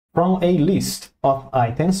From a list of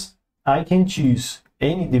items, I can choose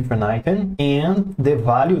any different item, and the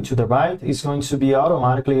value to the right is going to be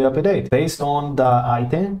automatically updated based on the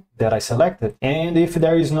item that I selected. And if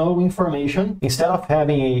there is no information, instead of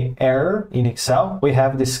having an error in Excel, we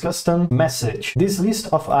have this custom message. This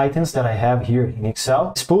list of items that I have here in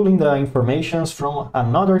Excel is pulling the information from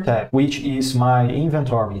another tab, which is my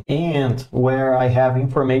inventory, and where I have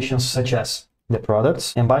information such as the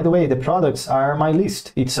products. And by the way, the products are my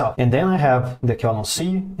list itself. And then I have the column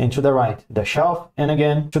C, and to the right, the shelf, and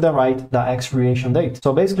again, to the right, the expiration date.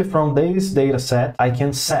 So basically from this data set, I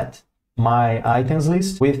can set my items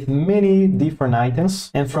list with many different items,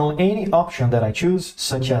 and from any option that I choose,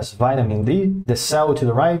 such as vitamin D, the cell to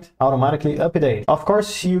the right automatically update. Of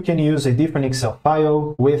course, you can use a different Excel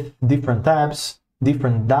file with different tabs,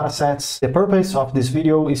 different data sets. The purpose of this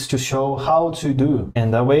video is to show how to do,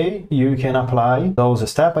 and that way you can apply those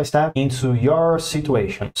step by step into your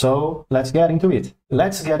situation. So let's get into it.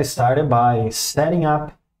 Let's get started by setting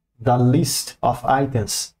up the list of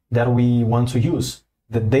items that we want to use,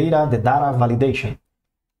 the data validation.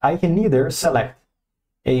 I can either select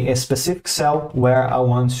a specific cell where I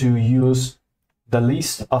want to use the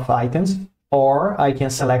list of items, or I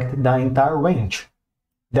can select the entire range.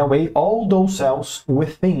 That way, all those cells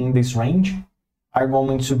within this range are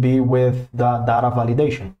going to be with the data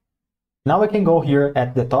validation. Now I can go here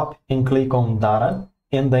at the top and click on data,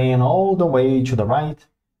 and then all the way to the right,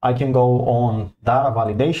 I can go on data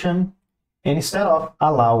validation, and instead of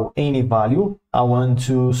allow any value, I want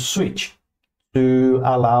to switch to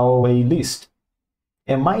allow a list.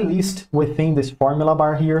 And my list within this formula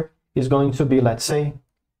bar here is going to be, let's say,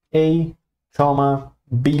 A, comma,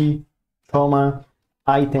 B, comma,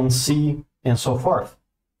 item C, and so forth.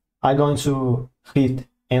 I'm going to hit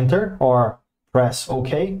enter or press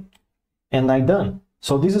OK, and I'm done.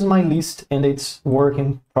 So this is my list, and it's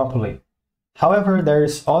working properly. However,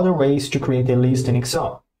 there's other ways to create a list in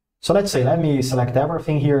Excel. So let's say, let me select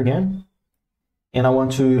everything here again, and I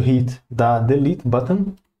want to hit the delete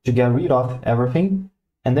button to get rid of everything.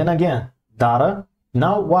 And then again, data.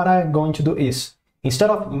 Now what I'm going to do is, instead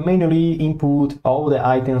of manually input all the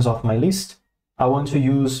items of my list, I want to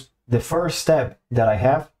use the first tab that I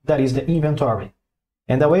have, that is the inventory.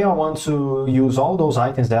 And the way I want to use all those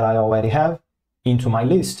items that I already have into my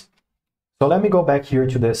list. So let me go back here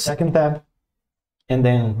to the second tab, and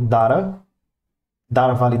then data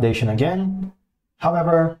validation again.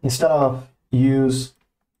 However, instead of use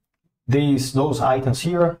those items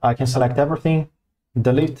here, I can select everything,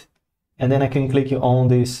 delete, and then I can click on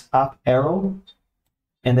this up arrow,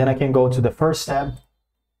 and then I can go to the first tab,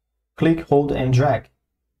 click, hold, and drag,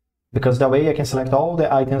 because that way I can select all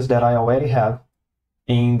the items that I already have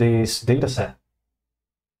in this data set.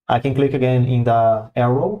 I can click again in the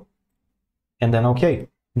arrow, and then OK.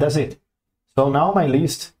 That's it. So now my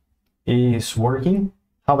list is working.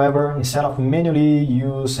 However, instead of manually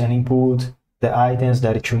use and input the items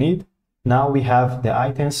that you need, now we have the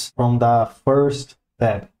items from the first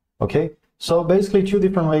tab. Okay, so basically two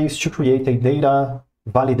different ways to create a data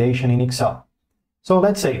validation in Excel. So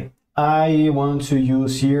let's say I want to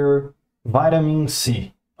use here vitamin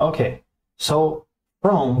C. Okay, so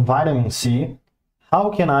from vitamin C, how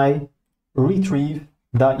can I retrieve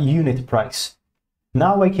the unit price?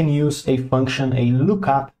 Now I can use a function, a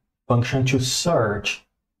lookup function, to search,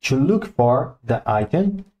 to look for the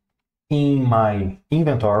item in my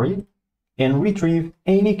inventory and retrieve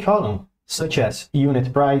any column, such as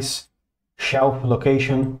unit price, shelf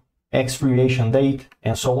location, expiration date,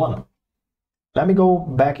 and so on. Let me go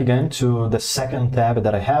back again to the second tab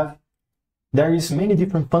that I have. There is many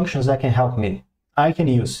different functions that can help me. I can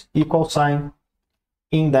use equal sign,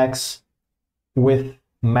 index with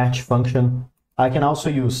match function. I can also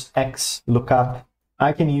use X lookup.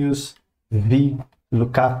 I can use V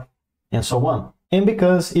lookup, and so on. And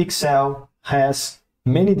because Excel has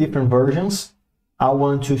many different versions, I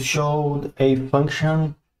want to show a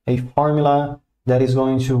function, a formula that is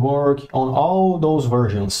going to work on all those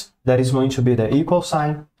versions. That is going to be the equal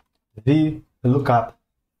sign V lookup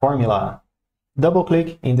formula. Double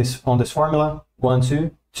click on this formula, 1,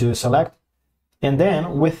 2, to select. And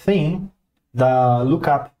then within the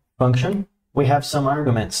lookup function, we have some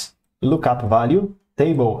arguments: lookup value,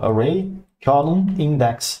 table array, column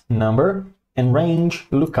index number, and range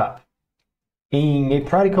lookup. In a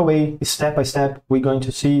practical way, step by step, we're going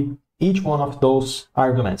to see each one of those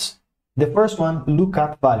arguments. The first one,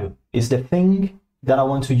 lookup value, is the thing that I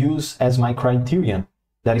want to use as my criterion.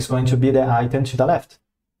 That is going to be the item to the left.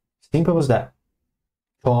 Simple as that.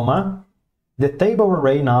 Comma. The table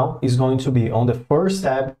array now is going to be on the first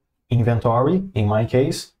tab, inventory, in my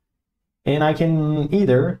case. And I can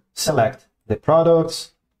either select the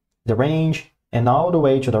products, the range, and all the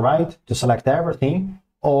way to the right to select everything,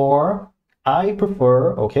 or I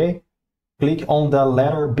prefer, okay, click on the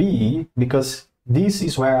letter B because this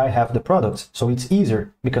is where I have the products. So it's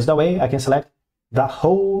easier because that way I can select the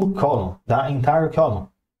whole column, the entire column,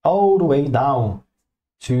 all the way down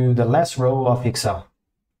to the last row of Excel.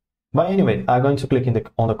 But anyway, I'm going to click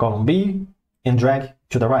on the column B and drag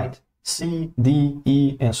to the right, C, D,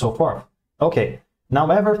 E, and so forth. Okay, now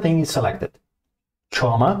everything is selected.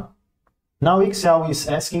 Comma. Now Excel is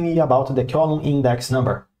asking me about the column index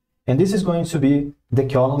number. And this is going to be the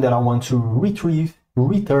column that I want to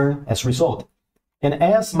return as result. And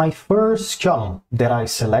as my first column that I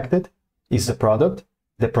selected is the product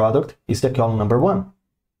is the column number 1.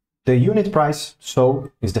 The unit price,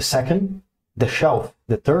 so, is the second, the shelf,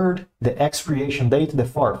 the third, the expiration date, the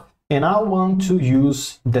fourth. And I want to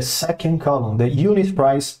use the second column, the unit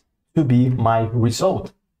price, to be my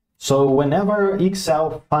result. So whenever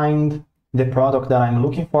Excel finds the product that I'm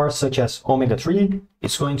looking for, such as omega-3,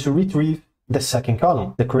 it's going to retrieve the second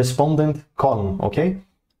column, the correspondent column, okay?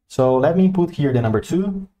 So let me put here the number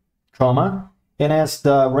 2, comma, and as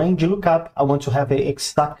the range lookup, I want to have a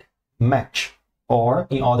exact match. Or,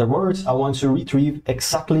 in other words, I want to retrieve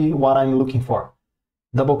exactly what I'm looking for.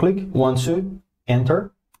 Double click, 1, 2,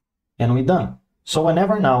 enter, and we're done. So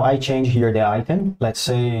whenever now I change here the item, let's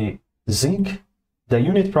say zinc, the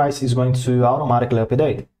unit price is going to automatically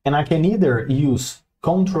update. And I can either use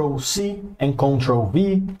Ctrl+C and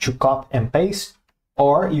Ctrl+V to copy and paste,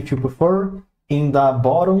 or if you prefer, in the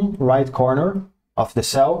bottom right corner of the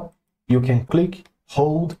cell, you can click,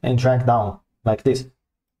 hold, and drag down, like this.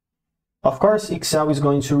 Of course, Excel is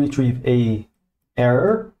going to retrieve an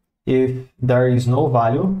error if there is no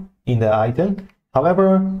value in the item.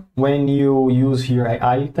 However, when you use here an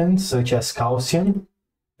item such as calcium,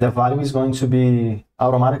 the value is going to be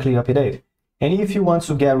automatically updated. And if you want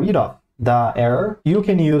to get rid of the error, you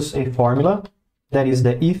can use a formula that is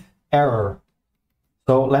the if error.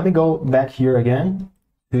 So let me go back here again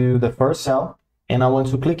to the first cell, and I want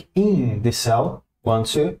to click in this cell, 1,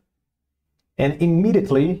 2, and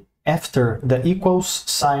immediately after the equals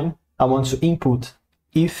sign, I want to input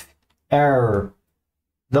if error.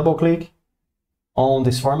 Double click on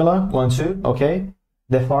this formula, 1, 2, okay.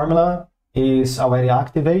 The formula is already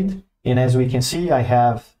activated, and as we can see, I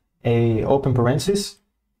have a open parenthesis,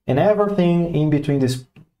 and everything in between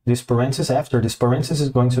this parenthesis, after this parenthesis, is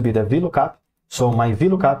going to be the Vlookup. So my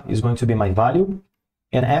Vlookup is going to be my value,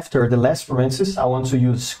 and after the last parenthesis, I want to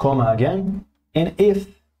use comma again, and if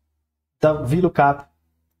the Vlookup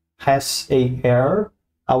has a error,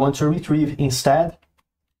 I want to retrieve instead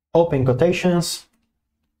open quotations,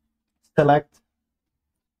 select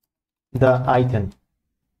the item,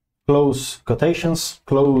 close quotations,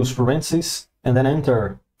 close parentheses, and then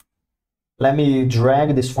enter. Let me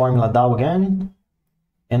drag this formula down again,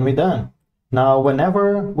 and we're done. Now,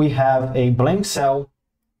 whenever we have a blank cell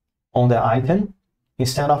on the item,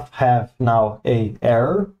 instead of have now a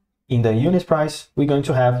error in the unit price, we're going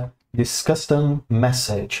to have this custom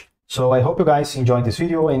message. So I hope you guys enjoyed this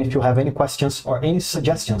video, and if you have any questions or any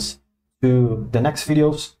suggestions to the next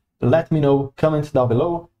videos, let me know, comment down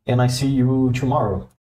below, and I see you tomorrow.